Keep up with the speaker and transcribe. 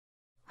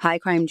Hi,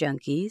 Crime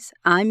Junkies.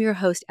 I'm your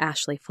host,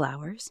 Ashley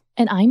Flowers.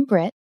 And I'm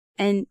Britt.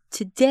 And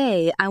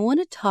today, I want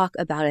to talk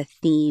about a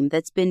theme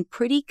that's been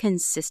pretty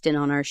consistent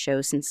on our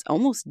show since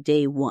almost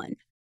day one.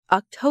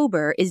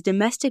 October is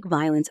Domestic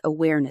Violence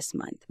Awareness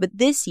Month, but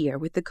this year,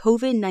 with the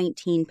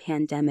COVID-19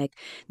 pandemic,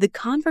 the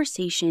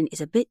conversation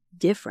is a bit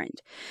different.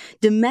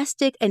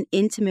 Domestic and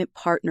intimate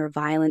partner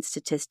violence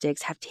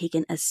statistics have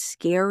taken a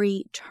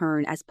scary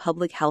turn as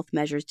public health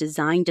measures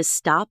designed to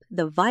stop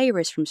the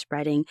virus from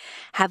spreading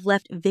have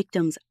left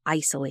victims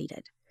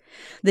isolated.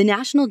 The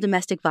National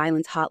Domestic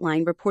Violence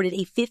Hotline reported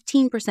a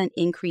 15%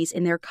 increase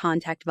in their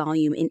contact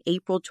volume in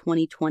April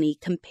 2020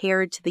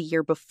 compared to the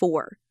year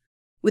before.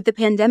 With the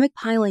pandemic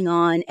piling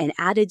on and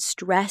added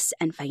stress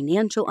and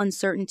financial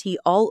uncertainty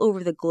all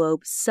over the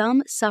globe,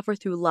 some suffer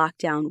through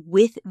lockdown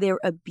with their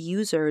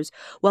abusers,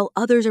 while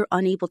others are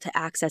unable to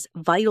access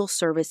vital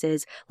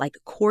services like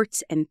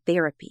courts and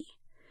therapy.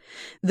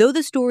 Though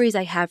the stories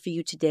I have for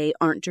you today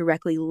aren't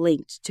directly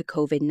linked to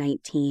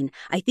COVID-19,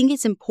 I think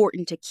it's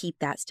important to keep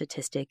that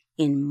statistic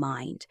in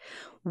mind.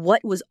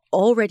 What was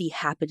already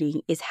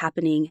happening is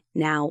happening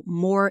now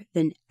more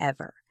than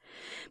ever.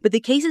 But the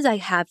cases I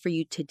have for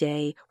you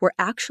today were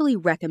actually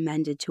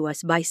recommended to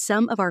us by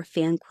some of our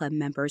fan club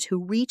members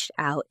who reached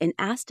out and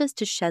asked us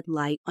to shed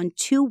light on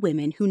two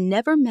women who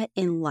never met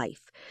in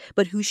life,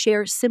 but who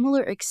share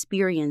similar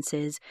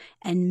experiences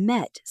and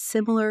met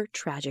similar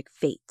tragic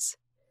fates.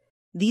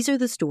 These are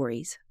the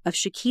stories of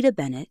Shaquita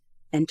Bennett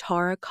and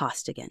Tara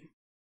Costigan.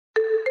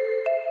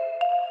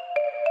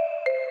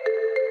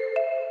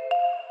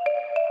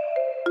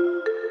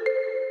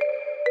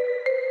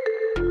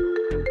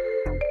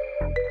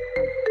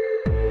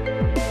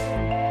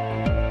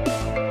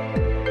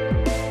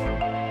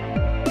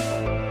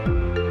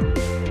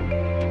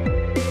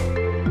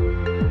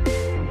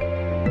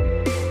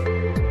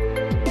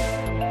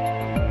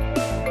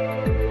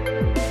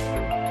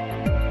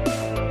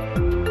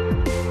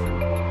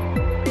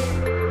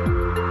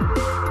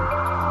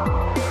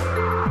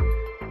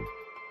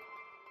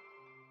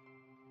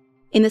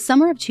 In the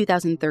summer of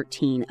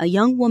 2013, a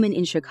young woman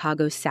in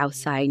Chicago's South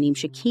Side named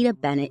Shaquita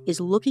Bennett is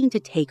looking to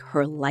take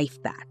her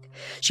life back.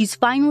 She's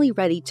finally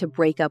ready to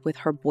break up with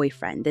her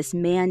boyfriend, this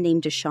man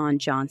named Deshaun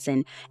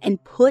Johnson,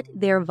 and put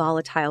their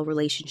volatile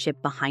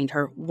relationship behind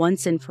her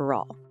once and for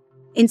all.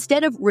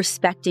 Instead of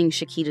respecting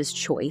Shaquita's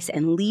choice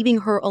and leaving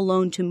her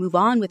alone to move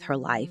on with her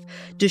life,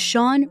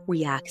 Deshaun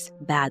reacts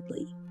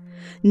badly.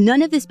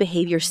 None of this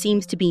behavior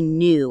seems to be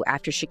new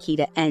after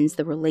Shaquita ends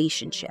the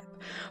relationship.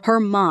 Her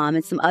mom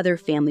and some other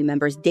family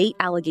members date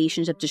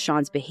allegations of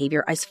Deshaun's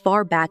behavior as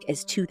far back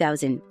as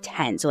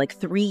 2010, so like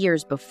 3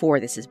 years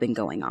before this has been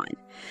going on.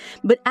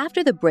 But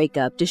after the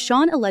breakup,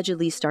 Deshaun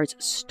allegedly starts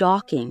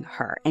stalking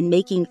her and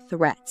making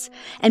threats.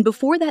 And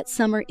before that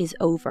summer is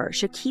over,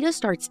 Shaquita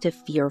starts to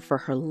fear for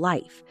her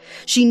life.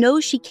 She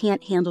knows she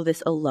can't handle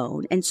this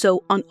alone, and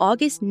so on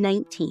August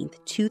 19th,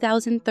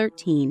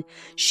 2013,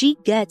 she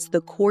gets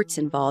the courts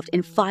involved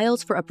and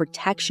files for a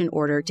protection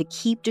order to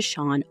keep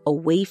Deshaun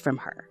away from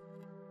her.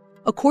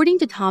 According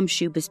to Tom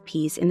Schuba's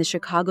piece in the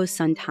Chicago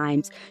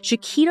Sun-Times,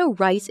 Shaquita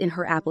writes in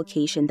her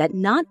application that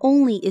not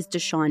only is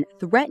Deshaun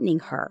threatening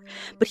her,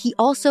 but he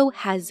also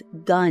has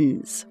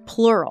guns,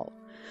 plural.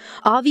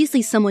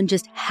 Obviously, someone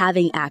just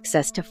having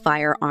access to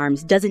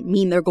firearms doesn't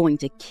mean they're going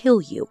to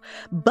kill you,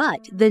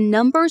 but the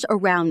numbers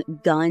around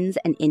guns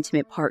and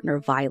intimate partner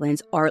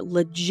violence are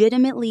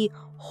legitimately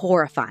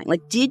horrifying.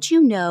 Like, did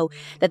you know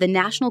that the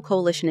National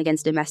Coalition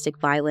Against Domestic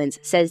Violence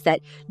says that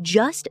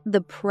just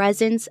the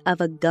presence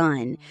of a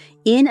gun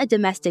in a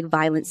domestic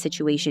violence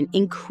situation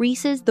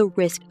increases the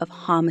risk of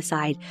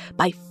homicide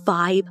by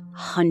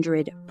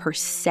 500%?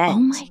 Oh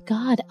my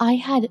God, I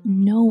had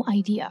no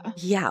idea.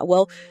 Yeah,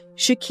 well,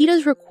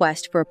 Shaquita's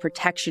request for a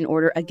protection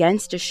order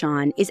against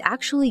Deshaun is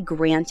actually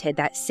granted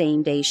that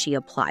same day she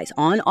applies,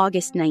 on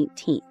August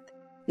 19th.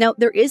 Now,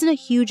 there isn't a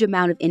huge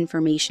amount of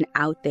information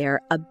out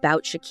there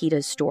about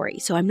Shaquita's story,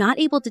 so I'm not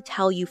able to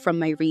tell you from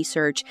my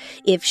research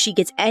if she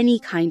gets any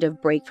kind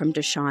of break from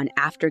Deshaun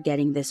after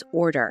getting this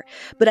order.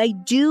 But I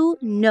do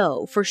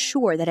know for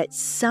sure that at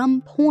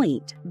some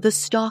point, the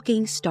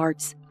stalking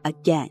starts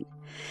again.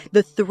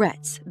 The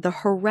threats, the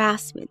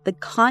harassment, the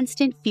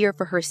constant fear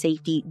for her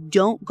safety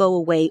don't go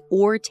away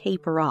or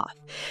taper off.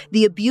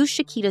 The abuse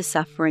Shaquita's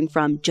suffering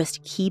from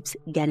just keeps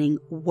getting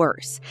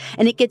worse.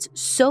 And it gets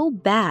so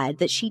bad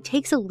that she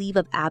takes a leave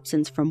of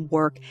absence from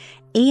work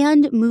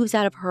and moves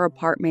out of her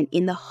apartment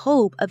in the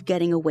hope of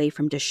getting away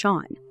from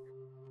Deshaun.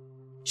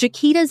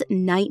 Shaquita's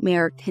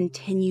nightmare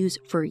continues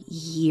for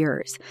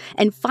years.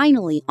 And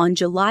finally, on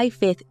July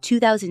 5th,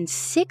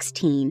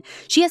 2016,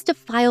 she has to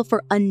file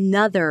for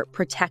another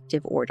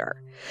protective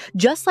order.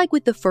 Just like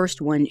with the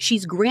first one,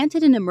 she's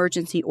granted an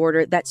emergency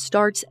order that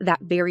starts that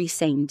very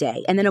same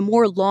day, and then a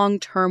more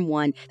long-term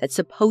one that's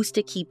supposed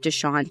to keep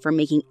Deshaun from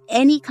making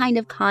any kind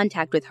of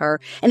contact with her,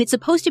 and it's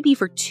supposed to be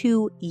for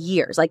 2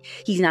 years. Like,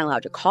 he's not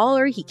allowed to call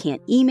her, he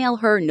can't email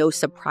her, no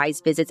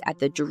surprise visits at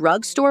the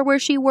drugstore where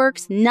she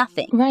works,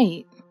 nothing.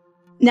 Right.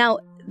 Now,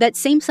 that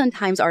same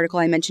Sun-Times article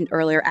I mentioned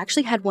earlier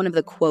actually had one of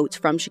the quotes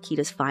from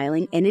Shaquita's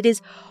filing, and it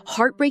is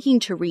heartbreaking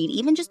to read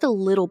even just a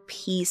little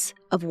piece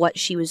of what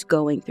she was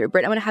going through.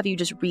 Britt, I'm going to have you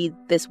just read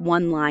this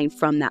one line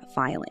from that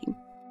filing.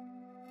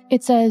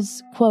 It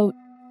says, quote,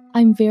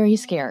 "I'm very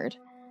scared.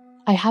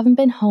 I haven't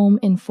been home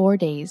in 4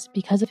 days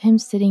because of him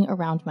sitting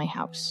around my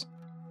house."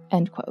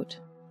 End quote.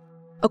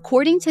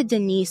 According to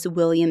Denise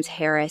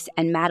Williams-Harris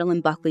and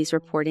Madeline Buckley's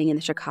reporting in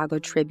the Chicago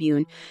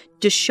Tribune,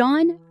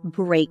 Deshaun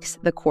breaks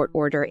the court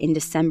order in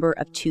December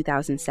of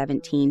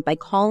 2017 by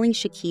calling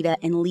Shaquita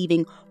and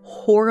leaving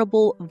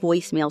horrible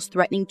voicemails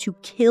threatening to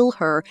kill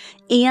her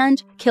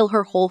and kill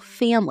her whole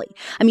family.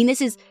 I mean,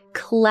 this is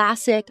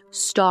classic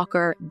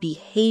stalker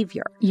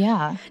behavior.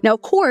 Yeah. Now,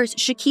 of course,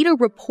 Shaquita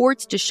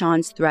reports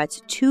Deshaun's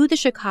threats to the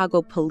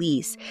Chicago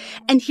police.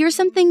 And here's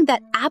something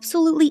that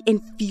absolutely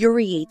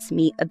infuriates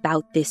me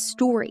about this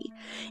story.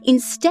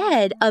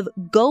 Instead of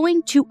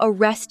going to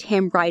arrest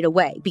him right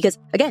away, because,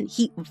 again,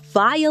 he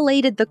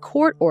violated the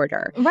court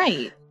order.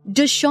 Right.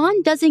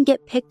 Deshaun doesn't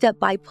get picked up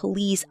by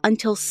police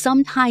until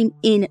sometime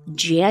in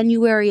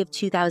January of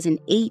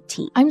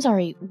 2018. I'm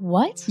sorry,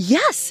 what?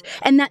 Yes.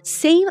 And that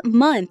same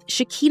month,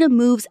 Shaquita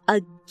moves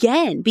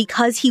again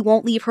because he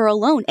won't leave her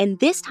alone. And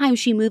this time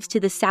she moves to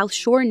the South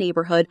Shore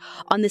neighborhood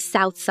on the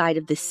south side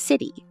of the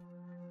city.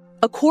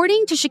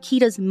 According to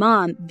Shaquita's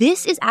mom,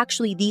 this is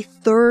actually the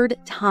third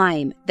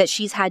time that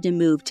she's had to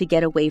move to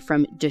get away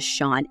from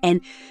Deshaun.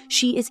 And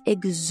she is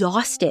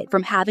exhausted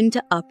from having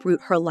to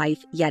uproot her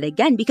life yet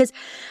again. Because,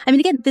 I mean,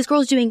 again, this girl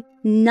is doing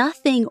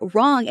nothing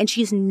wrong and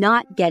she's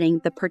not getting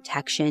the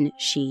protection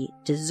she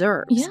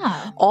deserves.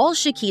 Yeah. All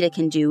Shaquita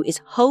can do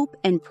is hope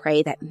and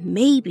pray that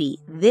maybe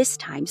this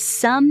time,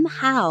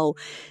 somehow,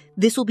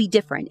 this will be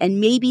different,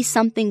 and maybe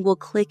something will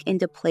click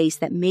into place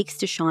that makes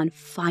Deshaun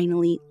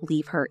finally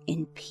leave her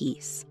in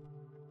peace.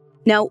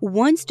 Now,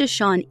 once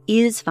Deshaun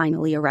is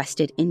finally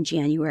arrested in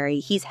January,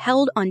 he's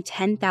held on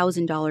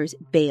 $10,000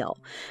 bail.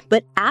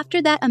 But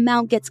after that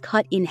amount gets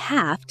cut in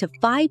half to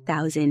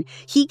 $5,000,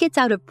 he gets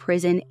out of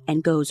prison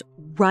and goes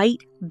right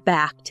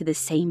back to the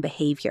same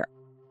behavior.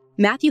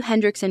 Matthew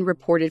Hendrickson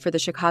reported for the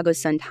Chicago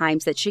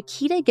Sun-Times that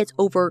Shaquita gets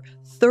over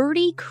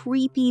 30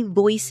 creepy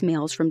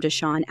voicemails from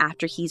Deshaun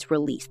after he's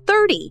released.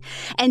 30!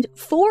 And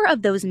 4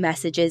 of those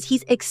messages,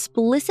 he's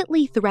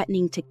explicitly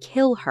threatening to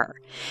kill her.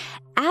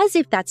 As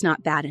if that's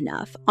not bad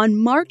enough, on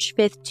March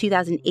 5th,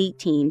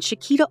 2018,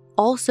 Shaquita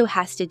also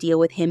has to deal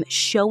with him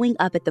showing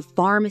up at the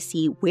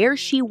pharmacy where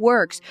she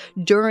works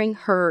during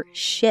her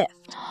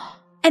shift.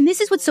 And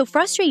this is what's so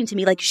frustrating to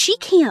me. Like, she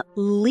can't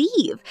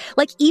leave.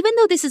 Like, even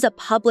though this is a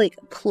public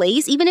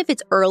place, even if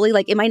it's early,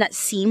 like, it might not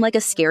seem like a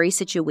scary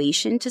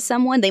situation to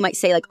someone. They might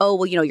say, like, oh,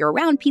 well, you know, you're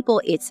around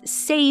people. It's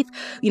safe,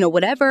 you know,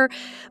 whatever.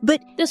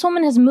 But this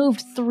woman has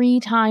moved 3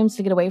 times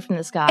to get away from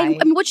this guy. And,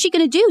 I mean, what's she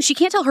going to do? She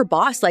can't tell her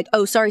boss, like,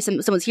 oh, sorry,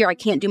 someone's here. I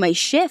can't do my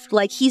shift.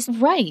 Like, he's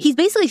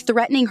basically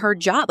threatening her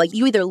job. Like,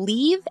 you either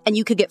leave and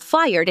you could get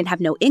fired and have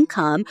no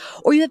income,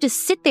 or you have to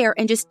sit there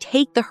and just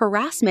take the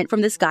harassment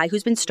from this guy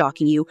who's been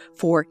stalking you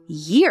for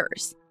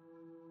years.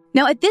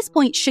 Now, at this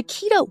point,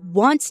 Shaquita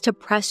wants to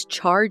press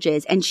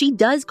charges, and she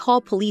does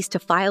call police to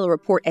file a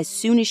report as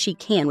soon as she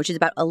can, which is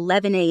about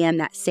 11 a.m.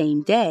 that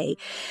same day.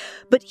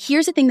 But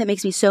here's the thing that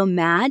makes me so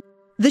mad.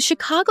 The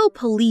Chicago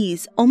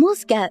police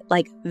almost get,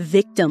 like,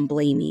 victim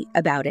blamey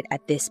about it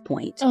at this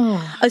point.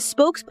 Ugh. A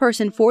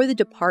spokesperson for the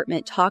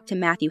department talked to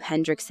Matthew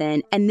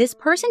Hendrickson, and this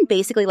person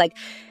basically, like,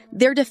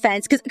 their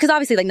defense, because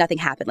obviously, like, nothing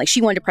happened. Like,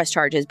 she wanted to press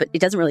charges, but it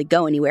doesn't really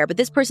go anywhere. But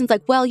this person's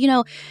like, well, you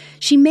know,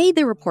 she made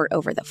the report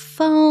over the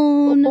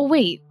phone. Well,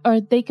 wait, are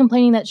they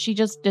complaining that she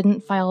just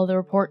didn't file the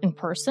report in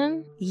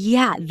person?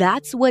 Yeah,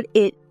 that's what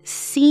it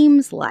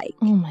seems like.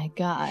 Oh my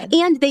God.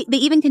 And they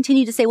even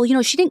continue to say, well, you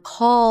know, she didn't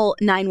call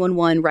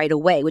 911 right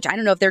away, which I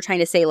don't know if they're trying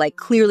to say, like,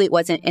 clearly it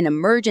wasn't an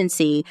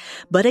emergency.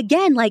 But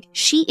again, like,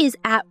 she is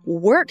at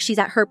work. She's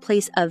at her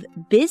place of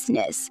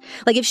business.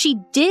 Like, if she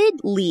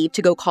did leave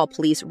to go call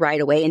police right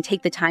away and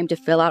take the time to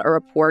fill out a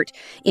report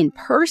in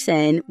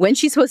person when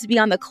she's supposed to be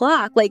on the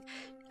clock, like,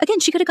 again,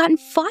 she could have gotten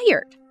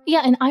fired.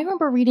 Yeah, and I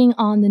remember reading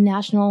on the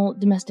National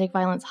Domestic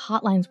Violence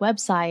Hotline's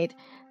website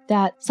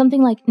that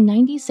something like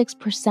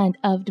 96%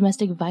 of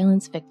domestic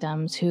violence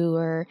victims who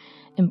are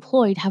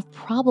employed have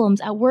problems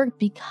at work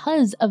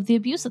because of the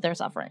abuse that they're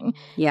suffering.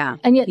 Yeah.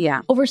 And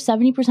yet, over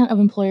 70% of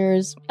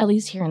employers, at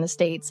least here in the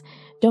States,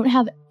 don't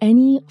have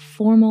any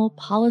formal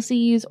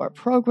policies or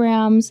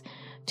programs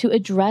to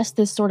address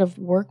this sort of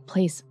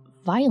workplace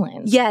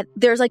violence. Yeah,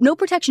 there's like no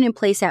protection in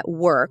place at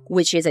work,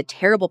 which is a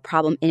terrible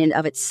problem in and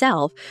of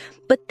itself.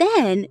 But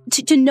then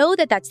to know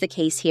that that's the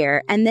case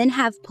here and then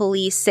have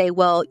police say,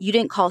 well, you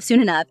didn't call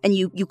soon enough and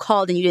you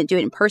called and you didn't do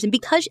it in person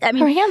because, I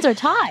mean, her hands are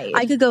tied.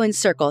 I could go in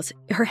circles.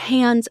 Her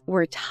hands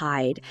were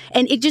tied.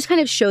 And it just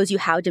kind of shows you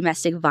how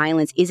domestic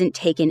violence isn't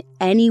taken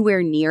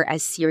anywhere near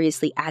as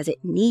seriously as it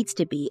needs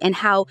to be and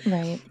how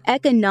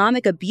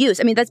economic abuse,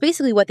 I mean, that's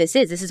basically what this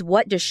is. This is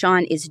what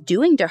Deshaun is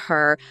doing to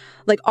her,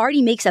 like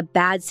already makes a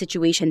bad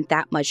situation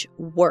that much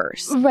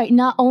worse. Right.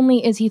 Not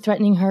only is he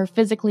threatening her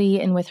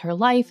physically and with her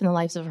life and the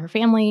lives of her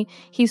family,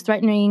 he's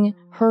threatening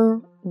her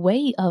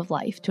way of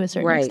life to a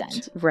certain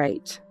extent.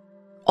 Right.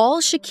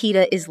 All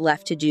Shaquita is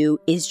left to do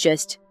is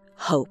just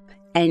hope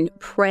and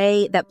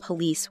pray that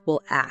police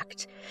will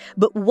act.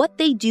 But what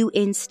they do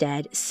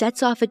instead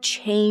sets off a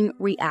chain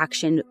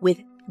reaction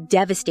with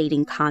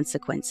devastating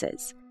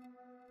consequences.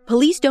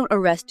 Police don't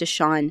arrest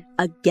Deshawn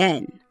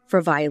again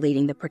for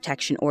violating the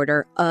protection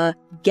order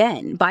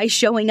again by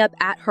showing up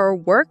at her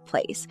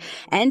workplace.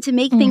 And to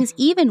make things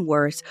even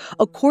worse,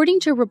 according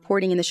to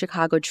reporting in the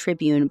Chicago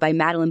Tribune by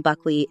Madeline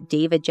Buckley,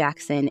 David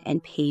Jackson,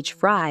 and Paige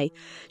Fry,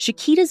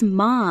 Shaquita's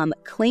mom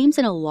claims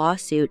in a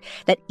lawsuit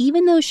that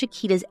even though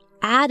Shaquita's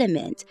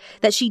adamant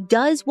that she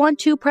does want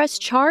to press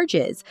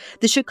charges,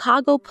 the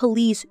Chicago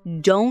police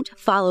don't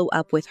follow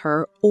up with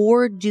her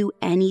or do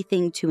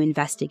anything to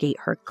investigate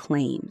her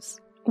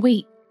claims.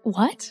 Wait,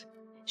 what?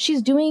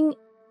 She's doing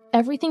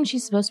everything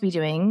she's supposed to be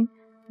doing,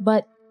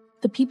 but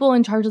the people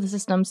in charge of the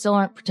system still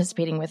aren't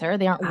participating with her.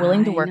 They aren't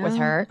willing to work with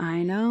her.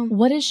 I know.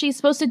 What is she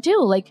supposed to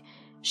do? Like,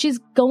 she's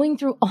going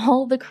through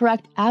all the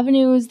correct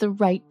avenues, the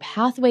right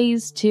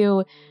pathways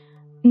to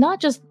not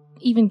just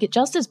even get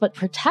justice, but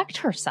protect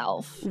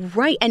herself.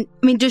 Right. And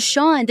I mean,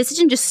 Deshawn, this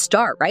didn't just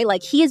start, right?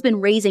 Like, he has been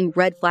raising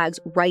red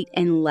flags right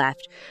and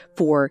left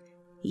for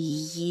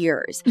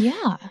years.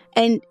 Yeah.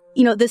 And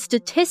you know, the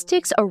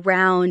statistics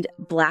around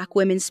Black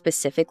women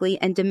specifically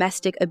and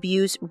domestic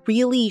abuse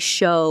really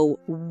show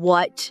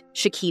what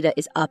Shaquita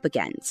is up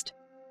against.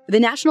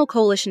 The National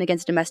Coalition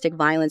Against Domestic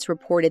Violence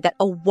reported that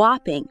a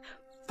whopping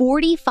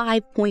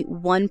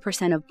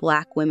 45.1% of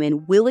Black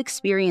women will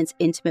experience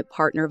intimate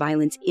partner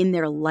violence in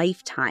their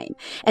lifetime,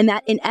 and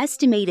that an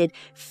estimated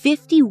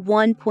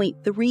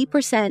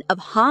 51.3% of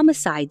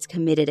homicides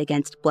committed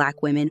against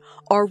Black women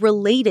are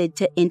related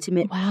to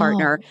intimate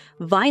partner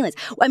violence.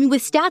 I mean,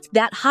 with stats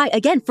that high,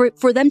 again,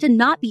 for them to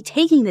not be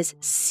taking this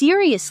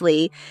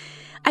seriously,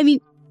 I mean,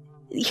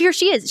 here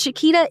she is.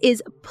 Shaquita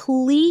is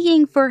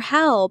pleading for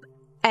help,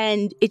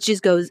 and it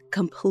just goes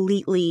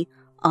completely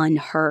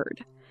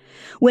unheard.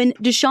 When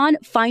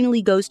Deshawn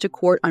finally goes to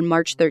court on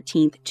March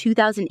 13th,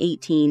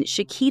 2018,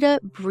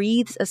 Shaquita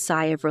breathes a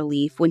sigh of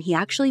relief when he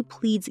actually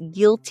pleads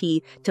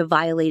guilty to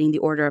violating the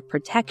order of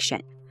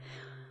protection.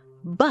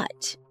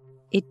 But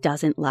it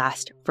doesn't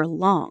last for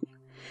long.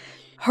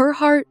 Her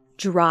heart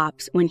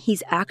drops when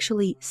he's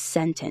actually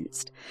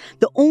sentenced.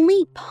 The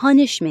only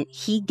punishment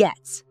he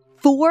gets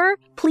for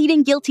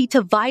pleading guilty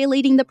to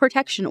violating the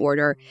protection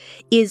order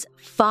is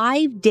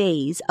 5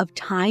 days of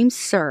time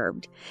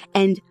served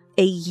and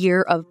a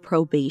year of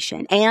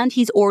probation, and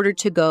he's ordered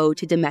to go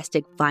to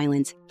domestic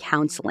violence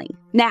counseling.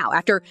 Now,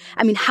 after,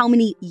 how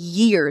many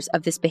years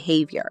of this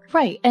behavior?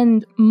 Right,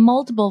 and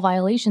multiple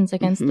violations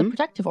against the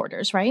protective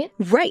orders, right?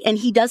 Right, and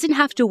he doesn't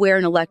have to wear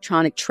an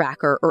electronic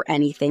tracker or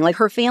anything. Like,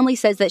 her family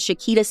says that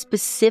Shaquita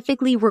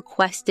specifically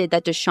requested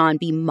that Deshawn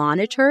be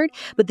monitored,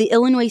 but the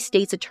Illinois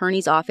State's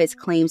Attorney's Office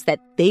claims that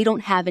they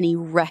don't have any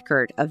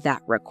record of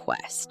that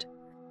request.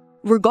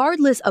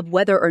 Regardless of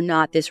whether or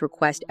not this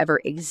request ever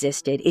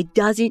existed, it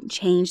doesn't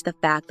change the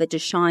fact that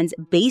Deshawn's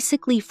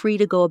basically free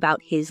to go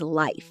about his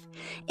life.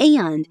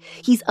 And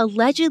he's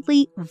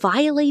allegedly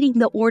violating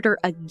the order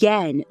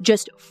again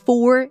just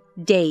 4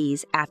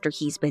 days after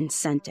he's been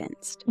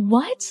sentenced.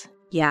 What?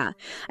 Yeah.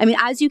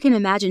 As you can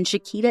imagine,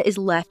 Shaquita is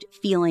left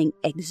feeling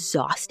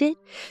exhausted.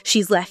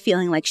 She's left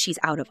feeling like she's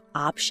out of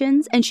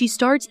options. And she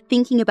starts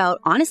thinking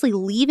about, honestly,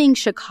 leaving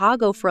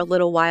Chicago for a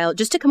little while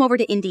just to come over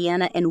to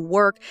Indiana and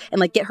work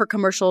and, get her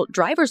commercial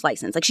driver's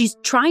license. She's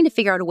trying to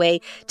figure out a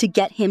way to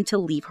get him to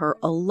leave her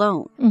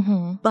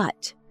alone.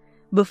 But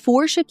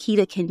before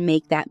Shaquita can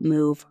make that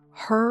move,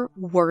 her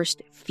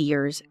worst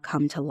fears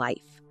come to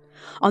life.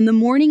 On the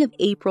morning of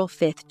April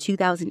 5th,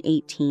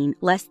 2018,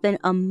 less than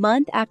a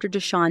month after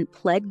Deshawn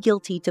pled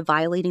guilty to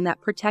violating that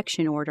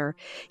protection order,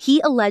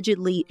 he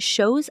allegedly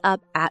shows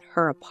up at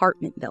her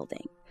apartment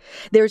building.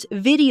 There's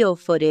video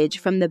footage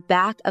from the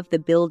back of the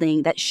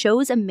building that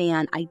shows a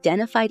man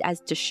identified as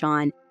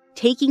Deshawn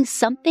taking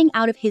something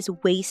out of his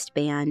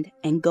waistband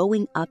and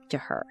going up to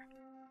her.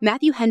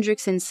 Matthew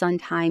Hendrickson's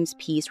Sun-Times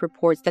piece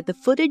reports that the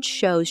footage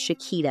shows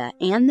Shaquita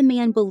and the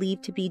man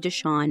believed to be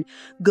Deshawn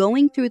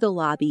going through the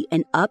lobby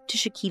and up to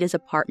Shaquita's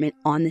apartment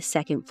on the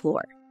second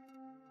floor.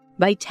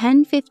 By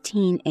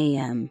 10:15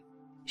 a.m.,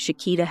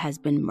 Shaquita has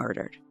been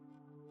murdered.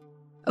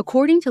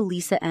 According to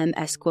Lisa M.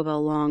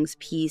 Esquivel-Long's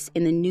piece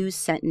in the News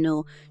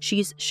Sentinel,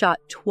 she's shot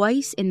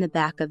twice in the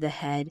back of the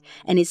head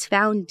and is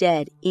found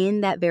dead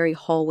in that very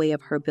hallway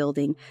of her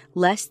building,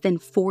 less than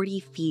 40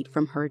 feet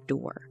from her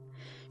door.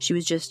 She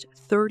was just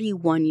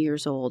 31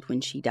 years old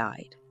when she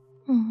died.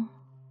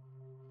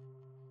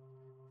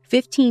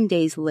 15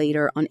 days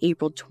later, on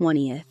April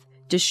 20th,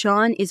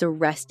 Deshawn is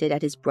arrested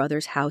at his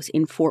brother's house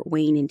in Fort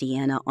Wayne,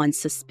 Indiana, on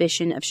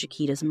suspicion of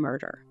Shaquita's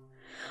murder.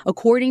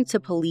 According to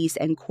police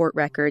and court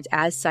records,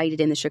 as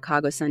cited in the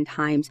Chicago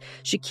Sun-Times,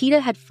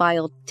 Shaquita had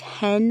filed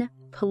 10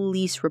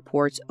 police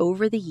reports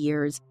over the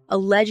years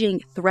alleging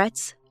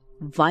threats,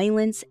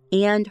 violence,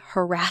 and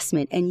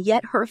harassment, and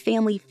yet her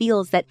family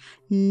feels that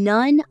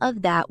none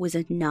of that was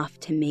enough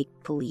to make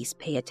police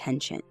pay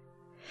attention.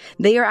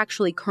 They are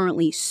actually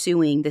currently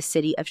suing the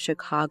city of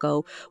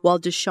Chicago while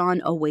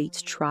Deshawn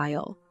awaits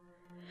trial.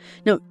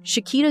 Now,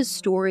 Shaquita's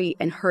story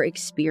and her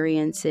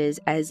experiences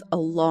as a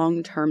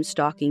long-term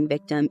stalking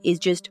victim is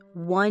just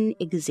one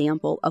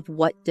example of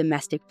what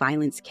domestic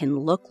violence can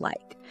look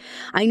like.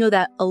 I know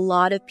that a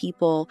lot of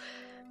people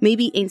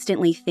maybe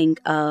instantly think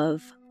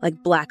of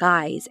like black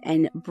eyes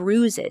and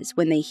bruises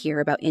when they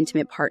hear about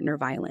intimate partner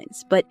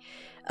violence, but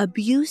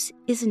abuse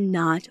is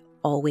not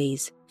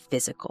always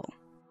physical.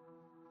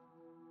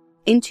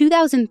 In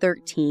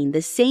 2013,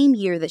 the same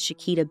year that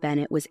Shaquita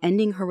Bennett was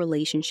ending her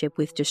relationship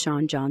with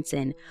Deshawn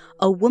Johnson,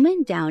 a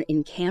woman down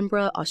in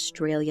Canberra,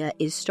 Australia,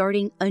 is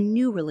starting a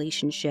new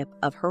relationship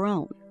of her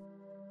own.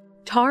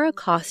 Tara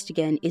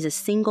Costigan is a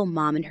single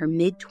mom in her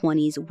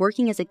mid-20s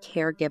working as a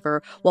caregiver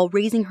while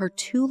raising her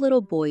two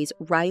little boys,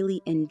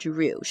 Riley and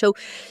Drew. So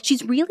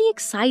she's really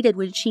excited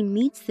when she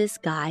meets this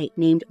guy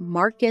named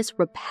Marcus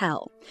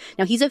Rappel.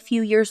 Now, he's a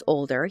few years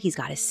older. He's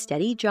got a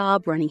steady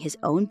job running his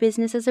own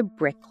business as a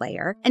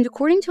bricklayer. And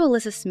according to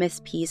Alyssa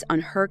Smith's piece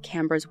on her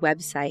Canberra's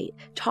website,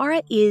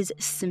 Tara is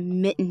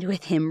smitten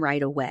with him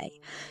right away.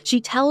 She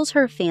tells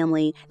her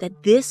family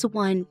that this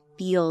one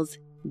feels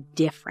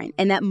different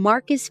and that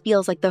Marcus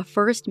feels like the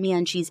first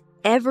man she's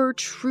ever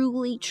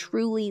truly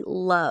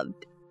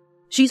loved.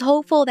 She's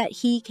hopeful that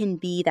he can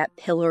be that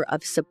pillar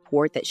of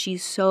support that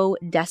she's so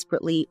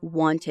desperately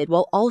wanted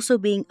while also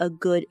being a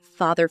good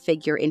father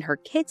figure in her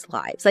kids'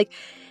 lives. Like,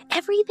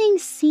 everything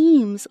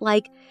seems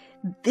like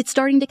it's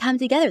starting to come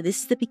together.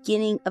 This is the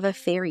beginning of a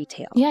fairy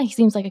tale. Yeah, he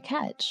seems like a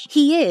catch.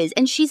 He is.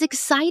 And she's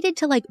excited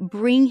to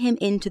bring him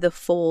into the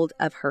fold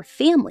of her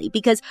family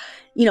because,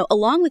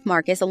 along with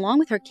Marcus, along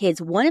with her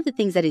kids, one of the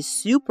things that is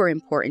super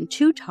important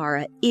to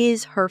Tara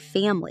is her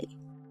family.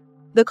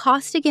 The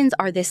Costigans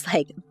are this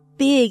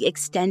big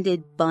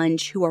extended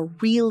bunch who are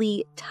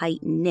really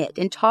tight-knit.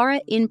 And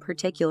Tara in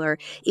particular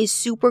is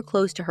super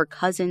close to her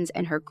cousins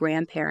and her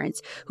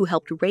grandparents who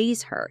helped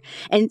raise her.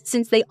 And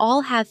since they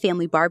all have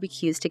family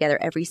barbecues together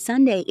every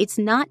Sunday, it's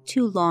not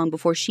too long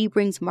before she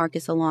brings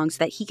Marcus along so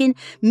that he can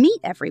meet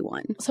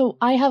everyone. So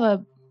I have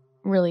a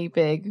really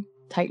big,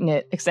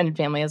 tight-knit extended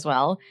family as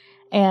well.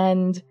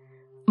 And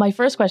my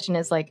first question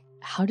is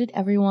how did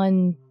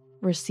everyone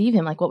receive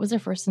him? What was their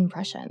first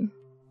impression?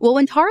 Well,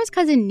 when Tara's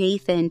cousin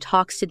Nathan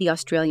talks to the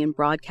Australian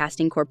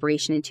Broadcasting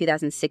Corporation in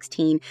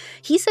 2016,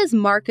 he says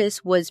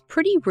Marcus was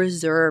pretty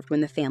reserved when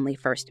the family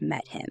first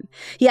met him.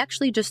 He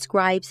actually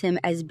describes him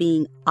as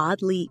being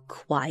oddly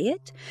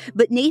quiet,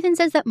 but Nathan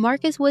says that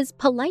Marcus was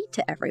polite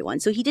to everyone,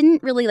 so he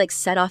didn't really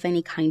set off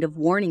any kind of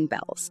warning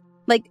bells.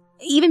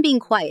 Even being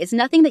quiet is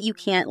nothing that you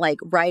can't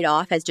write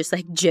off as just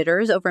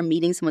jitters over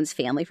meeting someone's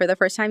family for the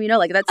first time,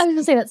 that's... I was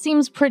gonna say, that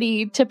seems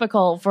pretty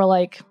typical for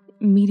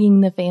meeting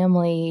the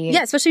family.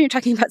 Yeah, especially when you're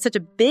talking about such a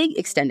big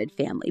extended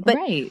family. But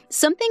right.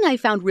 Something I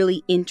found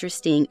really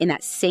interesting in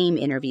that same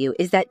interview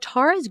is that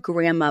Tara's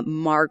grandma,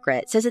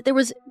 Margaret, says that there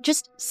was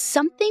just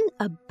something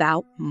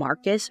about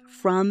Marcus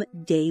from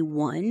day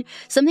one,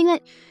 something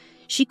that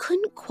she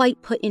couldn't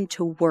quite put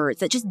into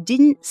words, that just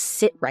didn't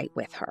sit right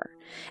with her.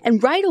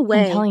 And right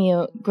away... I'm telling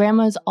you,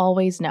 grandmas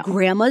always know.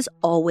 Grandmas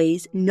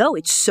always know.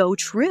 It's so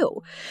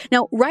true.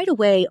 Now, right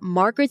away,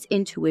 Margaret's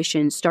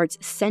intuition starts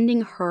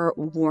sending her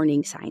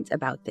warning signs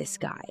about this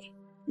guy.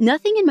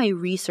 Nothing in my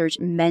research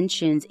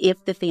mentions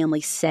if the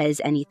family says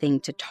anything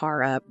to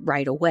Tara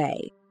right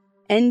away.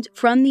 And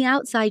from the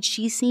outside,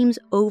 she seems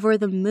over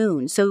the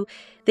moon. So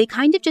they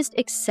kind of just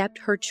accept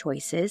her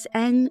choices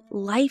and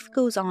life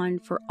goes on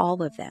for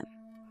all of them.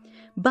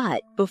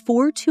 But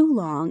before too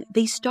long,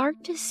 they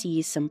start to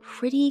see some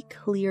pretty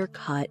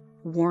clear-cut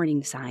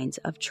warning signs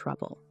of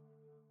trouble.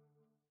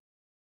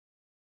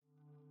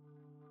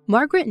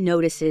 Margaret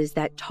notices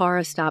that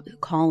Tara stopped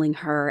calling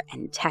her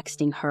and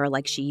texting her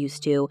like she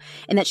used to,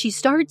 and that she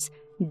starts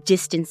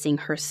distancing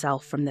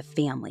herself from the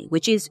family,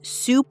 which is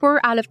super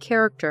out of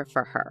character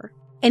for her.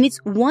 And it's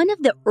one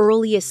of the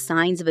earliest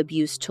signs of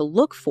abuse to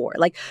look for.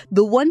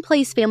 The One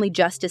Place Family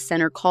Justice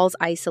Center calls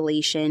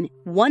isolation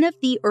one of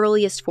the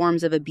earliest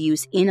forms of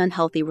abuse in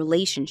unhealthy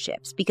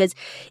relationships because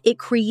it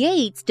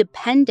creates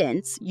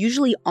dependence,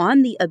 usually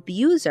on the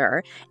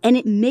abuser, and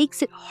it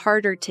makes it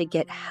harder to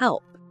get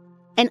help.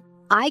 And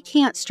I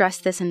can't stress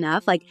this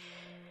enough.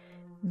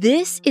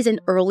 This is an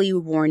early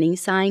warning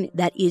sign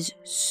that is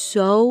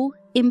so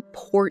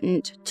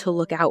important to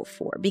look out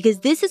for because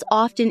this is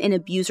often an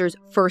abuser's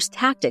first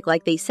tactic,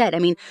 like they said.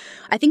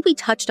 I think we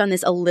touched on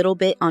this a little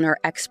bit on our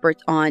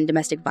Expert on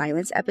Domestic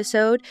Violence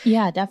episode.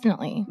 Yeah,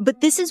 definitely.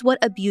 But this is what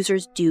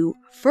abusers do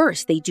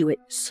first. They do it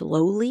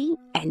slowly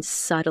and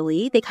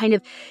subtly. They kind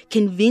of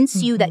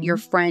convince you that your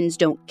friends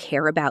don't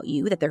care about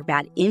you, that they're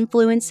bad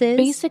influences.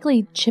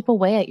 Basically chip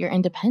away at your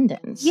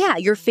independence. Yeah,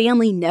 your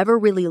family never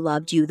really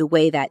loved you the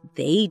way that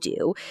they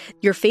do.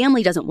 Your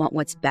family doesn't want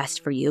what's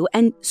best for you.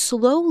 And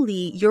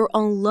slowly, you're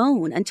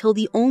alone until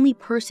the only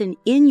person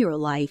in your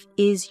life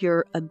is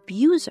your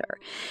abuser.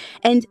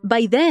 And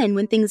by then,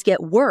 when things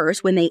get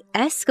worse, when they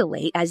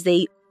escalate, as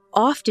they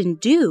often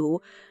do,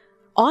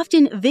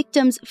 often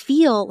victims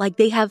feel like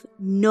they have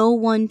no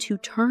one to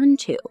turn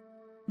to.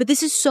 But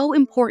this is so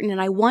important,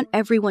 and I want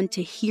everyone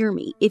to hear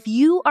me. If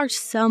you are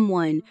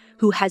someone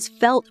who has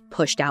felt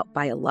pushed out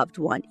by a loved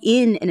one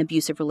in an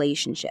abusive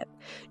relationship,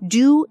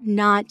 do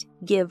not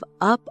give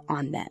up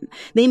on them.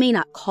 They may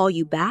not call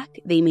you back.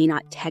 They may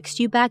not text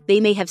you back.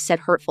 They may have said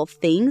hurtful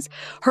things.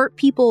 Hurt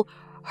people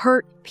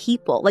hurt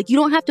people. Like, you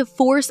don't have to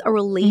force a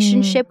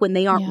relationship when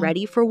they aren't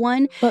ready for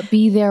one. But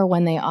be there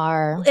when they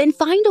are. And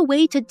find a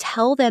way to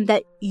tell them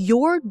that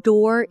your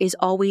door is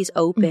always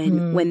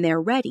open when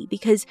they're ready,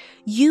 because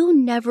you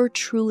never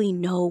truly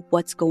know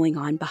what's going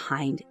on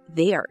behind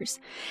theirs.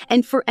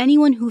 And for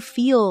anyone who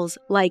feels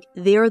like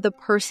they're the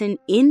person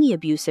in the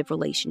abusive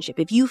relationship,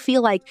 if you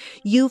feel like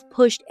you've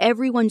pushed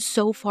everyone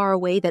so far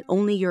away that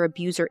only your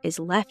abuser is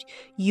left,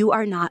 you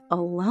are not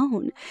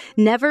alone.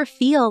 Never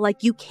feel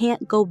like you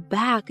can't go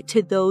back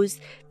to those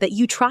that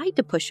you tried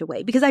to push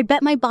away, because I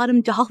bet my bottom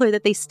dollar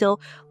that they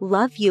still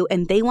love you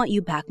and they want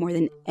you back more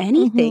than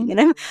anything. And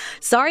I'm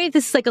sorry if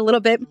this is like a little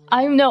bit...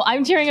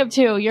 I'm tearing up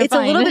too. You're fine. It's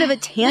a little bit of a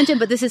tangent,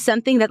 but this is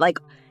something that like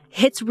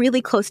hits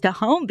really close to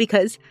home,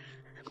 because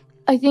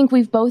I think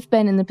we've both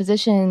been in the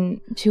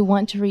position to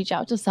want to reach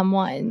out to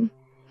someone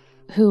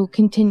who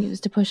continues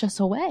to push us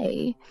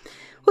away.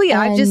 Well, yeah,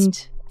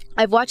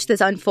 I've watched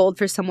this unfold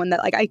for someone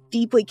that like I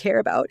deeply care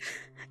about.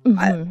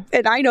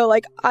 And I know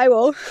like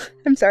I'll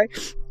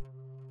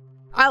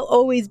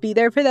always be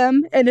there for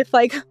them. And if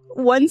like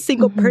one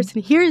single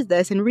person hears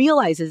this and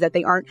realizes that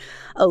they aren't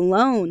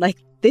alone, like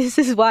this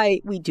is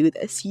why we do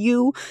this.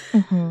 You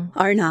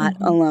are not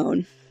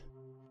alone.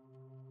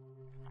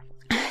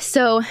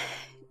 So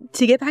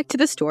to get back to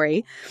the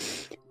story,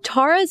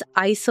 Tara's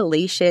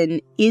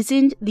isolation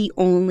isn't the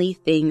only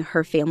thing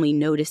her family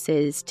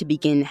notices to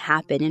begin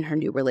happen in her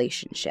new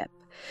relationship.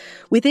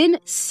 Within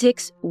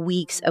 6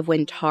 weeks of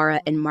when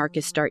Tara and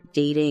Marcus start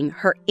dating,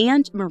 her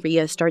Aunt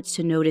Maria starts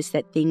to notice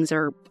that things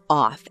are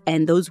off,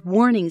 and those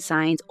warning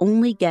signs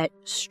only get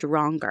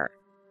stronger.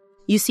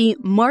 You see,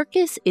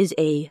 Marcus is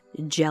a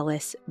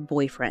jealous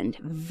boyfriend,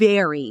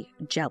 very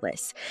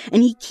jealous,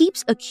 and he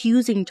keeps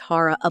accusing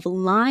Tara of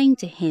lying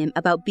to him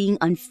about being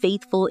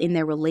unfaithful in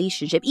their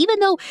relationship, even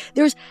though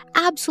there's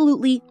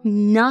absolutely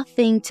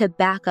nothing to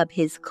back up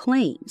his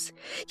claims.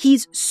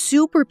 He's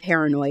super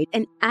paranoid,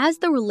 and as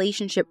the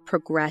relationship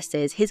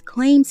progresses, his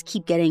claims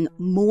keep getting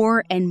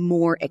more and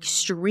more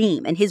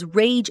extreme, and his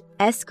rage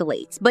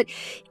escalates. But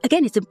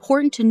again, it's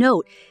important to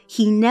note,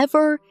 he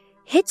never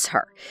hits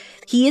her.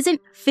 He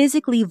isn't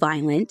physically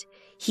violent.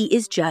 He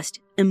is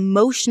just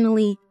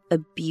emotionally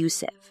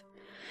abusive.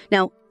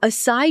 Now,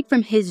 aside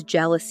from his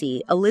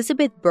jealousy,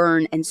 Elizabeth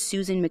Byrne and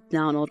Susan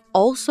McDonald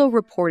also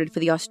reported for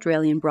the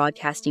Australian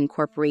Broadcasting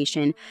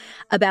Corporation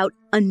about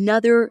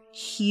another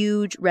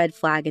huge red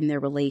flag in their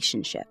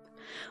relationship.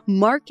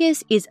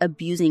 Marcus is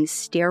abusing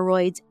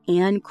steroids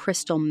and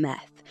crystal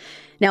meth.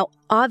 Now,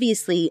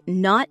 obviously,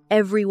 not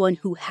everyone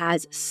who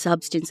has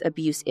substance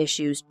abuse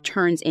issues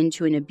turns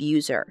into an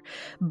abuser,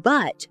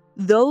 but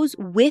those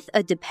with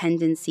a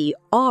dependency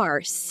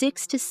are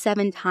 6 to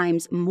 7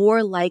 times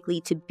more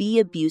likely to be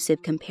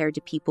abusive compared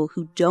to people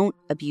who don't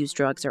abuse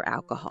drugs or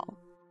alcohol.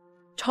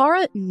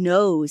 Tara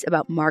knows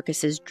about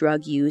Marcus's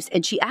drug use,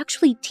 and she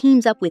actually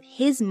teams up with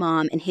his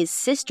mom and his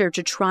sister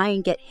to try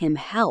and get him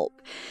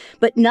help.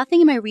 But nothing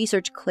in my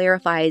research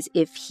clarifies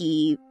if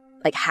he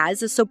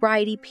has a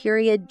sobriety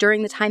period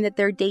during the time that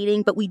they're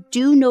dating, but we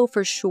do know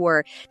for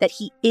sure that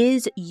he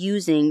is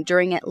using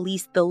during at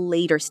least the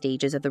later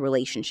stages of the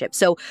relationship.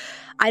 So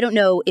I don't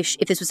know if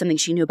this was something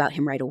she knew about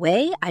him right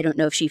away. I don't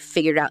know if she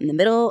figured it out in the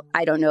middle.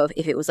 I don't know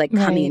if it was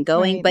coming and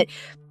going, but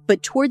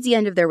towards the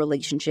end of their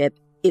relationship,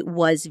 it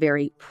was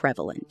very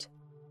prevalent.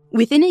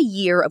 Within a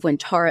year of when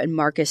Tara and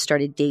Marcus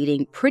started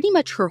dating, pretty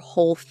much her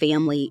whole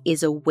family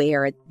is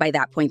aware by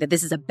that point that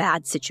this is a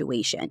bad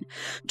situation.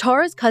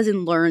 Tara's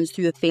cousin learns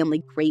through the family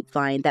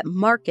grapevine that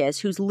Marcus,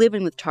 who's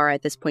living with Tara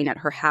at this point at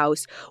her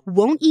house,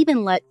 won't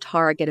even let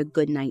Tara get a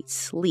good night's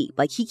sleep.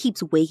 He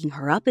keeps waking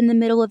her up in the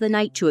middle of the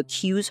night to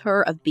accuse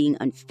her of being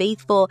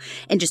unfaithful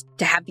and just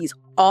to have these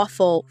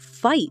awful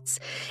fights.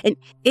 And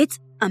it's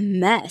a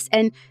mess.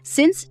 And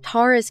since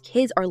Tara's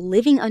kids are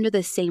living under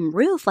the same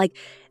roof,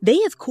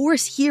 they of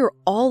course hear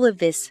all of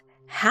this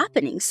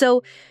happening.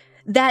 So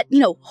that,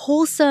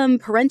 wholesome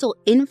parental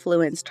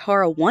influence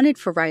Tara wanted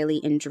for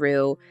Riley and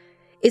Drew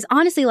is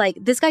honestly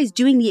this guy's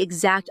doing the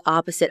exact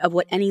opposite of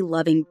what any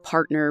loving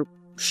partner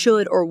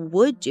should or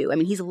would do. I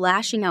mean, he's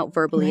lashing out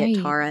verbally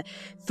at Tara,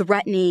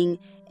 threatening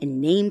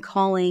and name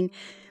calling.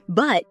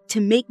 But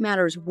to make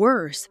matters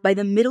worse, by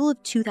the middle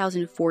of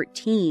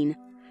 2014,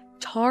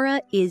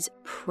 Tara is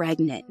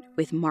pregnant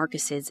with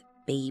Marcus's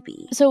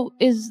baby. So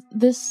is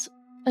this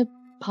a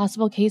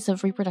possible case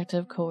of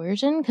reproductive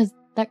coercion? Because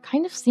that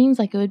kind of seems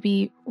like it would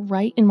be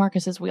right in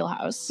Marcus's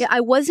wheelhouse. Yeah,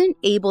 I wasn't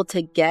able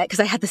to get, because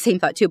I had the same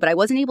thought too, but I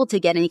wasn't able to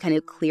get any kind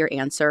of clear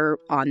answer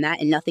on that.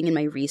 And nothing in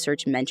my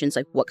research mentions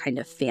what kind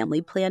of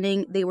family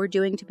planning they were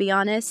doing, to be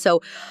honest.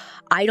 So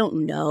I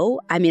don't know.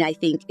 I mean, I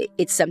think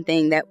it's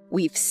something that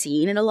we've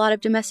seen in a lot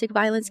of domestic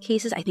violence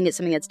cases. I think it's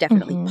something that's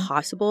definitely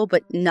possible,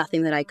 but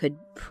nothing that I could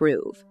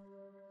prove.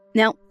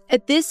 Now,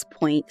 At this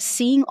point,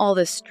 seeing all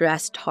the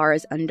stress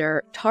Tara's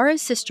under,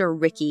 Tara's sister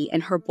Ricky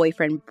and her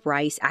boyfriend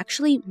Bryce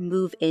actually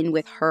move in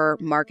with her,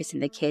 Marcus,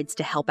 and the kids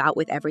to help out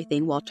with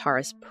everything while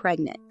Tara's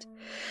pregnant.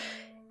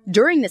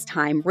 During this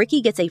time,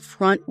 Ricky gets a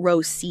front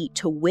row seat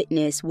to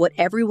witness what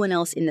everyone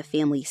else in the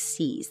family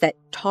sees, that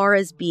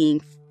Tara's being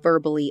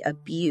verbally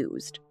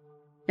abused.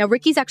 Now,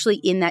 Ricky's actually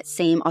in that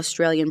same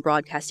Australian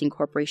Broadcasting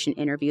Corporation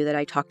interview that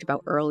I talked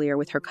about earlier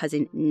with her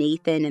cousin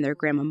Nathan and their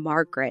grandma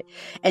Margaret.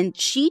 And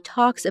she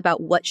talks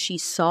about what she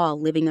saw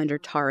living under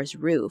Tara's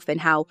roof and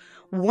how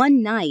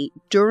one night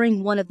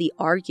during one of the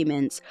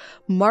arguments,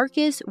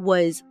 Marcus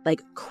was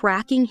like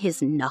cracking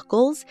his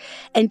knuckles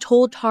and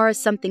told Tara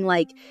something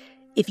like,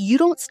 "If you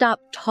don't stop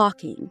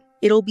talking,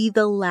 it'll be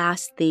the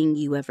last thing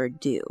you ever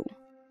do."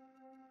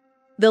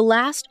 The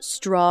last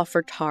straw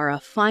for Tara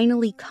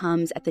finally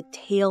comes at the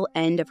tail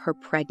end of her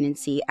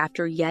pregnancy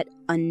after yet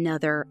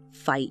another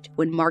fight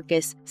when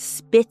Marcus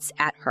spits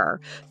at her,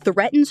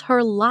 threatens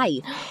her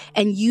life,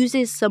 and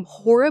uses some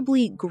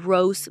horribly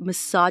gross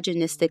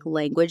misogynistic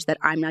language that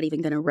I'm not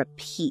even going to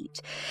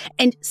repeat.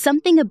 And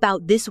something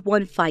about this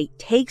one fight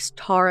takes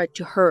Tara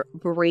to her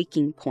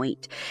breaking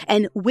point.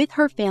 And with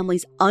her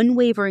family's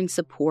unwavering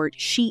support,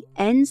 she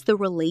ends the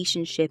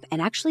relationship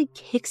and actually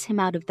kicks him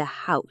out of the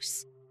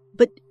house.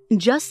 But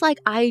just like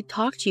I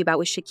talked to you about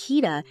with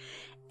Shaquita,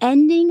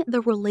 ending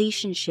the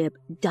relationship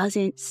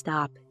doesn't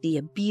stop the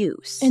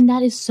abuse. And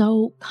that is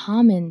so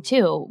common,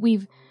 too.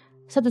 We've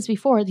said this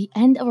before. The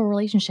end of a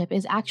relationship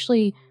is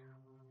actually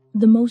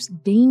the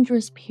most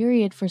dangerous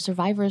period for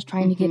survivors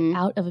trying to get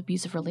out of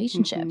abusive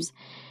relationships.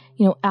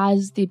 You know,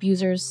 as the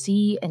abusers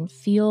see and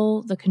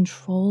feel the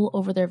control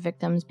over their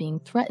victims being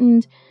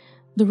threatened,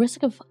 the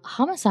risk of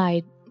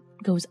homicide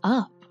goes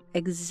up.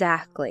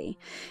 Exactly.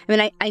 I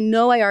mean, I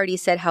know I already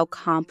said how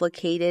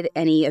complicated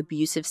any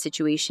abusive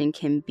situation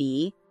can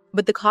be,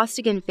 but the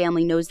Costigan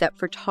family knows that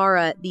for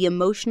Tara, the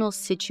emotional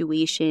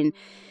situation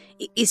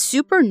is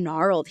super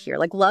gnarled here.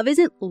 Like, love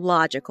isn't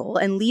logical,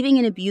 and leaving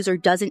an abuser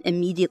doesn't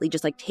immediately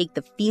just like take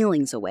the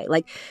feelings away.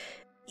 Like,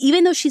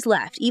 even though she's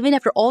left, even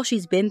after all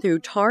she's been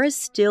through, Tara's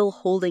still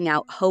holding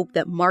out hope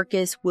that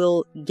Marcus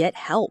will get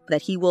help,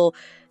 that he will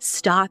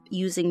stop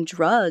using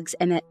drugs,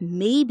 and that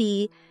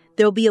maybe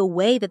there'll be a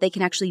way that they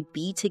can actually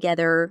be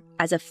together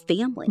as a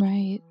family.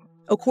 Right.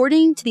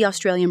 According to the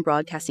Australian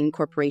Broadcasting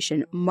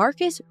Corporation,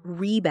 Marcus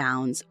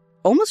rebounds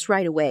almost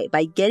right away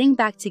by getting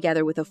back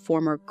together with a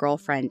former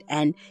girlfriend,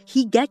 and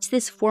he gets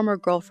this former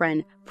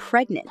girlfriend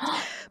pregnant.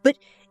 But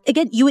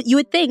again, you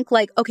would think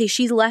like, okay,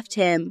 she's left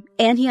him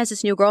and he has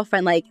this new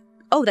girlfriend, like,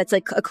 oh, that's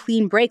like a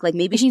clean break. Like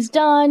maybe he's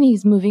done,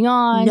 he's moving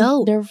on.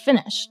 No. They're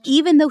finished.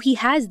 Even though he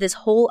has this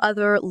whole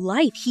other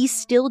life, he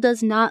still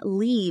does not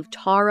leave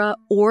Tara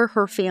or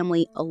her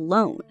family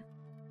alone.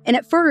 And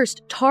at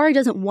first, Tara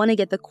doesn't want to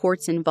get the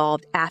courts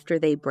involved after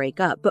they break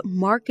up, but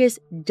Marcus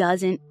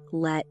doesn't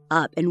let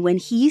up. And when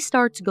he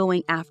starts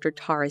going after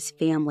Tara's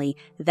family,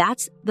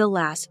 that's the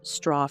last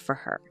straw for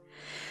her.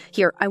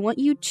 Here, I want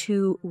you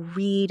to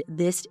read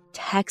this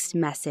text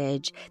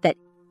message that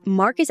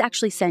Marcus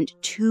actually sent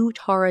to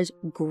Tara's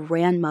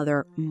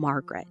grandmother,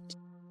 Margaret.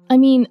 I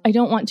mean, I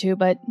don't want to,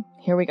 but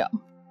here we go.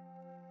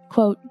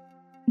 Quote,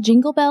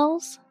 "Jingle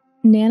bells,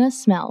 Nana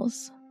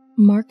smells.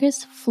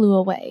 Marcus flew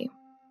away.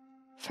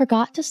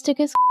 Forgot to stick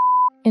his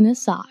in a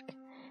sock,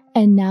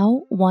 and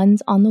now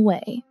one's on the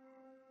way.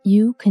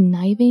 You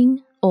conniving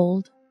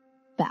old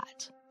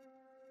bat."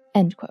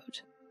 End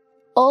quote.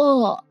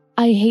 Oh,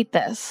 I hate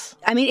this.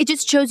 I mean, it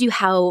just shows you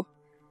how,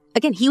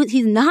 again,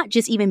 he's not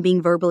just even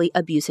being verbally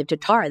abusive to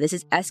Tara. This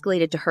is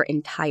escalated to her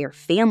entire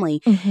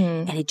family.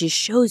 And it just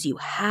shows you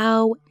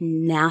how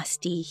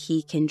nasty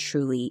he can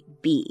truly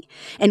be.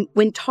 And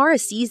when Tara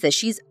sees this,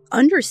 she's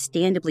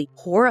understandably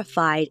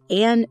horrified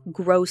and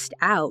grossed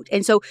out.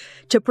 And so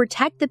to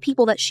protect the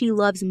people that she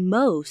loves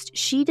most,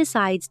 she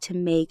decides to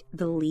make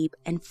the leap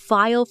and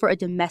file for a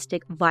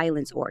domestic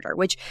violence order,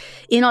 which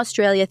in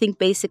Australia, I think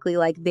basically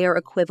like their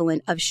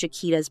equivalent of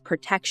Shaquita's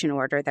protection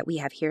order that we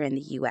have here in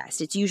the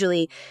US. It's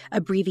usually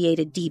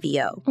abbreviated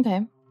DVO.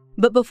 Okay.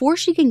 But before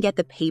she can get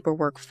the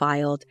paperwork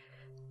filed,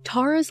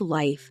 Tara's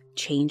life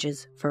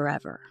changes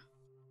forever.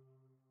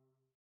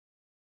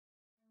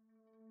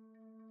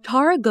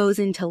 Tara goes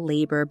into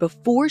labor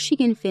before she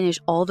can finish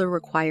all the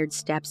required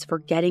steps for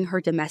getting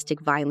her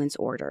domestic violence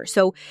order.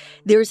 So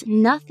there's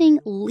nothing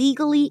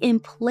legally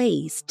in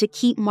place to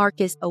keep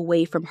Marcus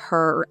away from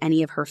her or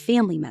any of her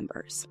family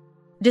members.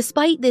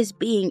 Despite this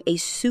being a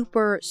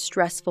super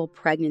stressful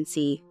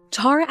pregnancy,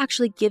 Tara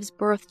actually gives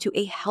birth to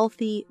a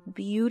healthy,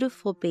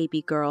 beautiful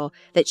baby girl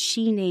that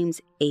she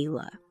names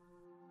Ayla.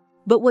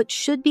 But what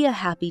should be a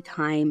happy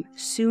time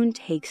soon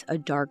takes a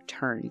dark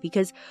turn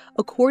because,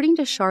 according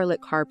to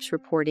Charlotte Karp's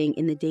reporting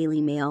in the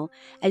Daily Mail,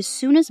 as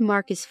soon as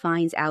Marcus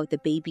finds out the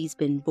baby's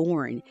been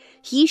born,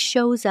 he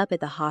shows up at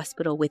the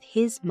hospital with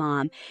his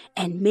mom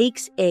and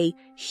makes a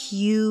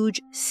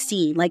huge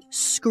scene, like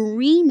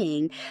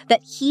screaming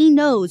that he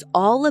knows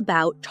all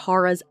about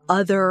Tara's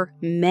other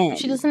men.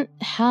 She doesn't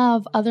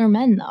have other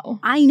men, though.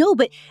 I know,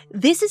 but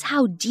this is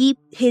how deep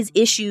his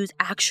issues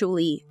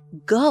actually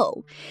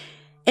go.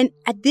 And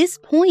at this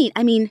point,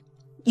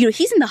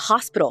 he's in the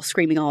hospital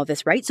screaming all of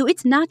this, right? So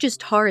it's not just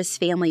Tara's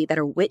family that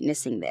are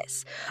witnessing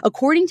this.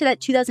 According to that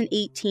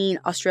 2018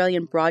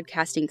 Australian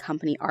Broadcasting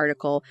Company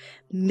article,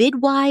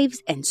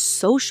 midwives and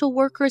social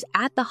workers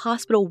at the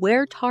hospital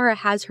where Tara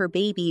has her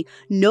baby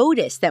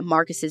notice that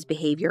Marcus's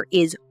behavior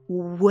is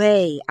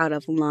way out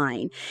of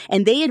line,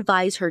 and they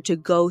advise her to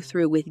go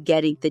through with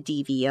getting the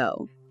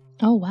DVO.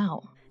 Oh,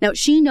 wow. Now,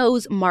 she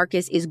knows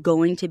Marcus is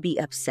going to be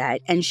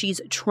upset, and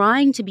she's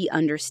trying to be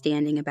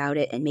understanding about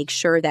it and make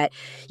sure that,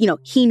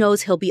 he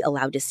knows he'll be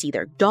allowed to see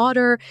their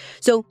daughter.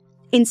 So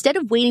instead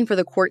of waiting for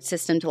the court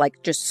system to,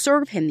 just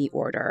serve him the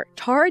order,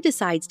 Tara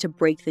decides to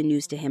break the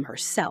news to him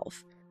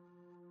herself.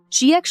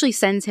 She actually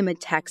sends him a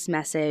text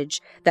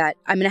message that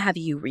I'm going to have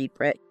you read,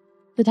 Britt.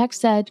 The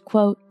text said,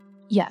 quote,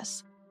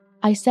 "Yes,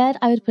 I said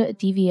I would put a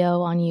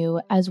DVO on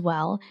you as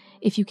well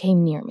if you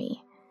came near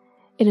me.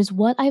 It is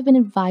what I've been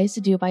advised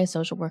to do by a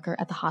social worker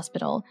at the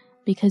hospital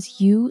because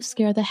you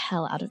scare the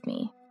hell out of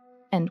me."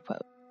 End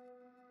quote.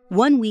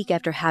 1 week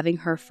after having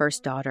her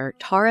first daughter,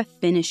 Tara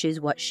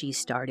finishes what she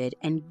started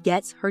and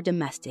gets her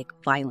domestic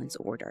violence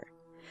order.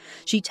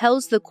 She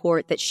tells the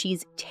court that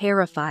she's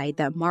terrified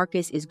that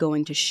Marcus is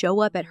going to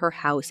show up at her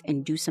house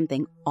and do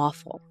something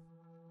awful.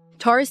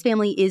 Tara's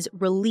family is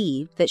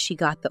relieved that she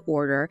got the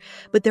order,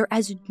 but they're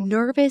as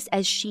nervous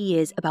as she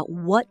is about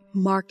what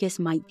Marcus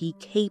might be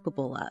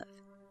capable of.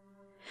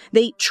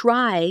 They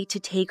try to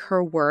take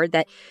her word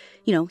that,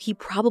 he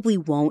probably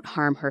won't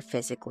harm her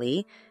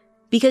physically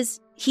because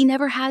he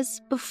never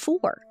has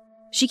before.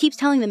 She keeps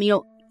telling them,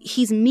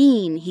 he's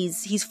mean,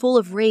 he's full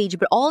of rage,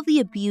 but all of the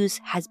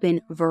abuse has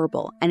been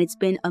verbal and it's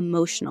been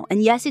emotional.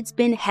 And yes, it's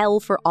been hell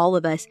for all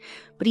of us,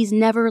 but he's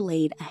never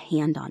laid a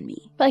hand on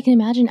me. But I can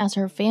imagine as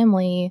her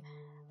family,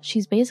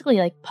 she's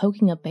basically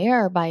poking a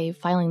bear by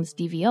filing this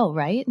DVO,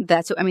 right?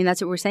 That's what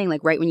we're saying.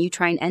 Right when you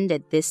try and end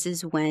it, this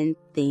is when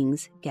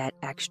things get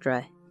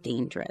extra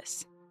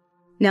dangerous.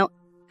 Now,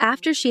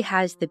 after she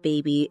has the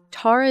baby,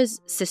 Tara's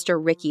sister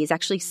Ricky is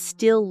actually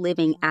still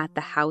living at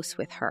the house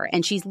with her,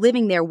 and she's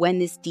living there when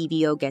this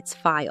DVO gets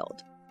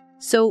filed.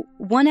 So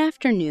one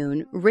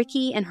afternoon,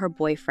 Ricky and her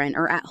boyfriend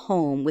are at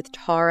home with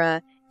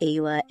Tara,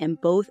 Ayla, and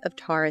both of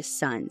Tara's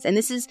sons. And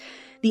this is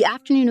the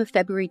afternoon of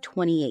February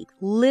 28th,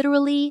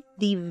 literally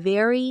the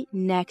very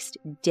next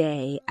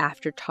day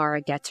after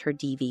Tara gets her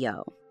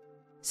DVO.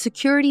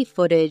 Security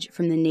footage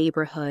from the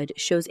neighborhood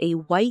shows a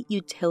white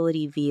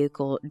utility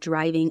vehicle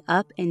driving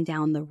up and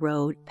down the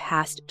road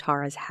past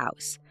Tara's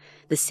house.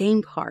 The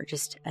same car,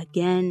 just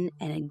again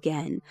and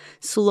again,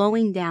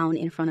 slowing down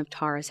in front of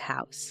Tara's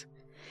house.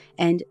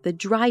 And the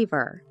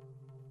driver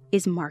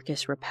is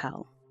Marcus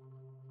Rappel.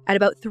 At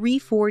about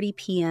 3:40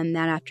 p.m.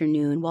 that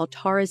afternoon, while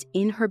Tara's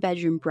in her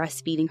bedroom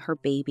breastfeeding her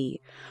baby,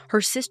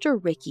 her sister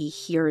Ricky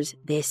hears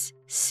this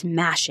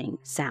smashing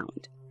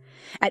sound.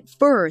 At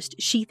first,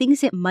 she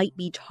thinks it might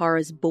be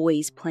Tara's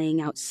boys playing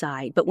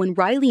outside, but when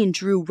Riley and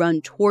Drew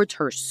run towards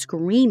her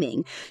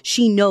screaming,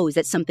 she knows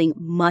that something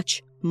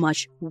much,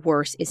 much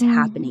worse is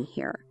happening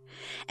here.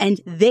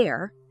 And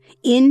there,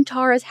 in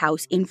Tara's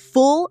house, in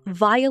full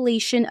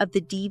violation of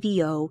the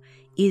DVO,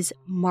 is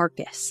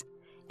Marcus,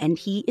 and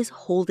he is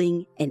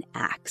holding an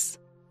axe.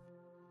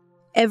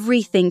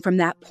 Everything from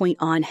that point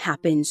on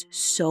happens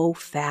so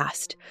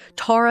fast.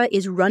 Tara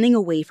is running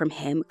away from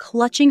him,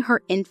 clutching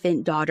her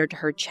infant daughter to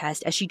her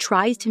chest as she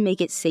tries to make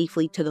it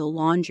safely to the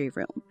laundry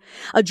room.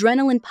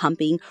 Adrenaline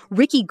pumping,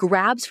 Ricky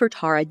grabs for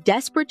Tara,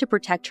 desperate to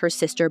protect her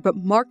sister, but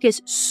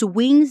Marcus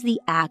swings the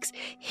axe,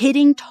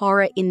 hitting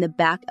Tara in the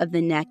back of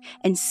the neck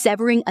and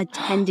severing a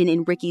tendon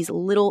in Ricky's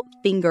little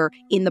finger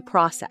in the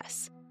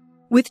process.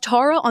 With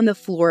Tara on the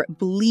floor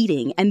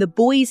bleeding and the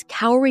boys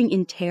cowering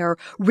in terror,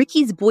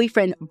 Ricky's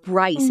boyfriend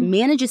Bryce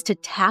manages to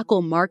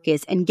tackle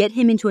Marcus and get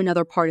him into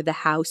another part of the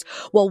house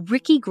while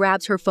Ricky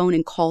grabs her phone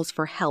and calls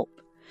for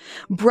help.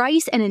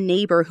 Bryce and a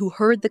neighbor who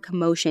heard the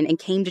commotion and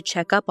came to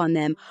check up on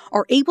them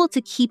are able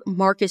to keep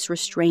Marcus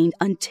restrained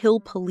until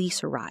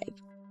police arrive.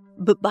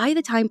 But by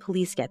the time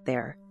police get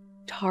there,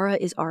 Tara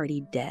is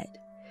already dead,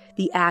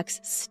 the axe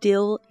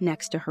still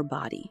next to her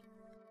body.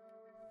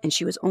 And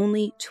she was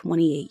only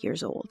 28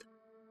 years old.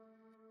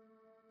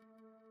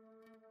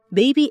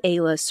 Baby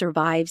Ayla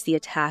survives the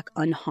attack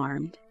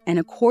unharmed, and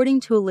according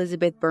to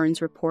Elizabeth Burns'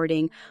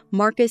 reporting,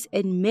 Marcus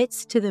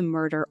admits to the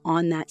murder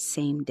on that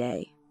same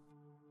day.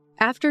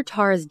 After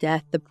Tara's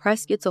death, the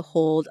press gets a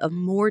hold of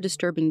more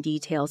disturbing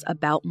details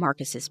about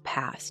Marcus's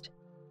past.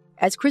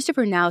 As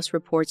Christopher Naus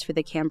reports for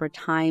the Canberra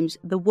Times,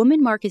 the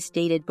woman Marcus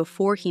dated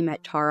before he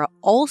met Tara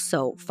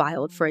also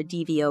filed for a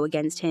DVO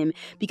against him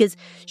because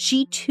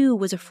she too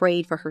was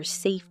afraid for her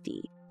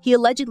safety. He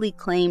allegedly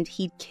claimed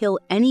he'd kill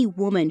any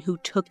woman who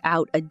took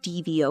out a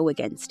DVO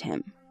against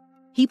him.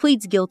 He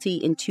pleads guilty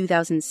in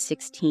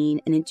 2016,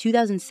 and in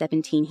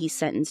 2017 he's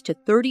sentenced to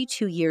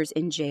 32 years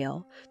in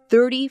jail,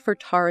 30 for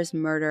Tara's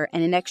murder,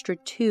 and an extra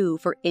 2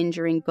 for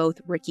injuring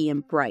both Ricky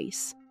and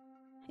Bryce.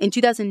 In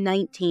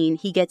 2019,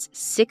 he gets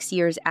 6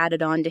 years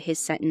added on to his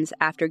sentence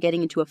after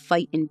getting into a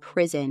fight in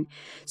prison,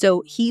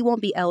 so he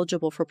won't be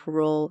eligible for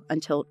parole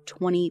until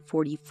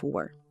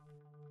 2044.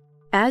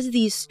 As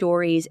these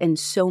stories and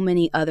so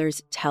many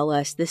others tell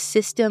us, the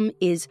system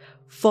is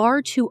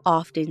far too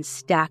often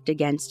stacked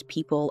against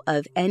people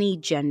of any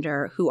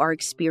gender who are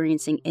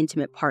experiencing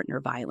intimate partner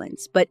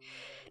violence. But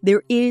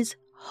there is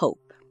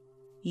hope.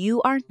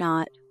 You are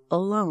not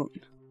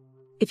alone.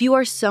 If you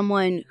are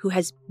someone who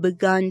has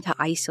begun to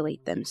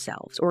isolate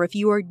themselves, or if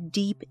you are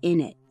deep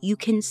in it, you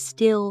can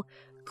still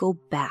go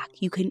back.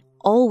 You can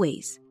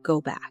always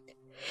go back.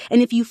 And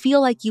if you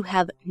feel like you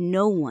have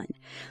no one,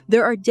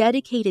 there are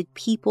dedicated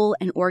people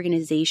and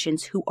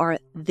organizations who are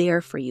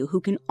there for you,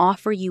 who can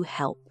offer you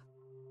help.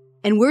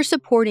 And we're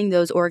supporting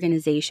those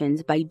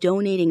organizations by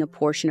donating a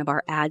portion of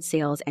our ad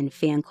sales and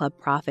fan club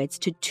profits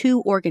to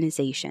 2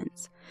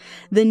 organizations.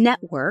 The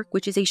Network,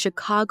 which is a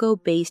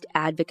Chicago-based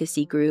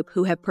advocacy group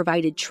who have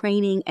provided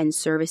training and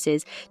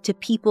services to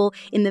people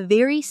in the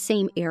very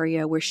same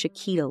area where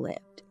Shaquita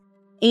lived.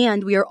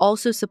 And we are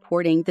also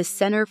supporting the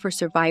Center for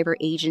Survivor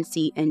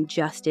Agency and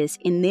Justice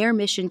in their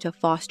mission to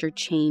foster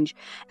change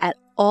at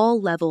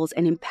all levels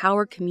and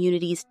empower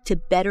communities to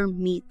better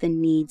meet the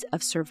needs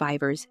of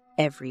survivors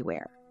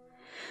everywhere.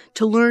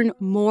 To learn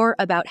more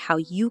about how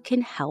you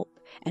can help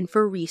and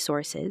for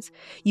resources,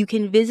 you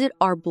can visit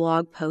our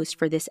blog post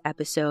for this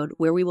episode,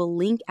 where we will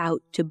link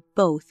out to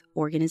both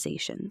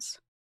organizations.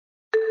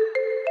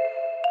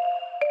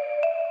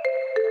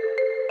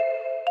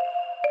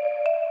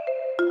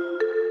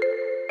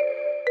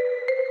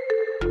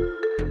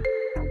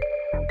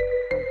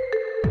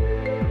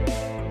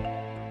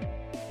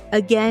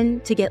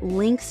 Again, to get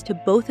links to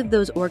both of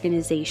those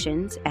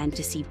organizations and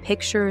to see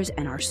pictures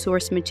and our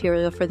source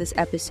material for this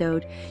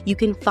episode, you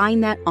can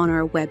find that on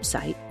our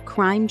website,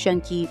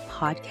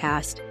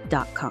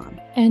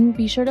 crimejunkiepodcast.com. And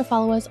be sure to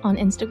follow us on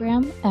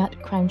Instagram at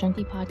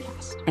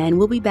crimejunkiepodcast. And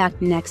we'll be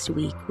back next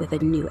week with a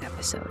new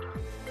episode.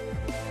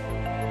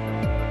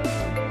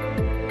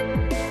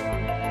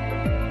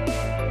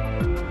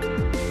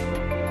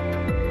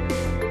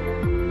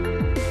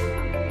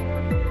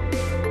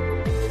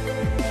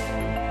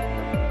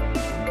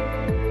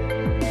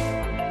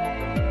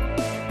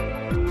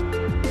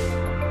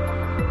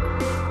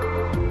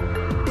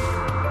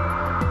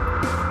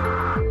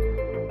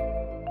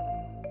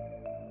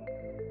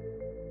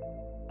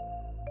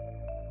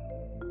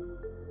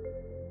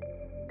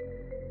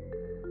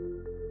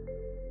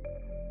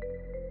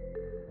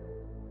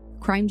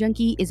 Crime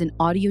Junkie is an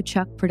Audio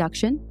Chuck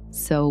production.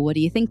 So what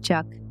do you think,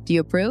 Chuck? Do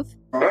you approve?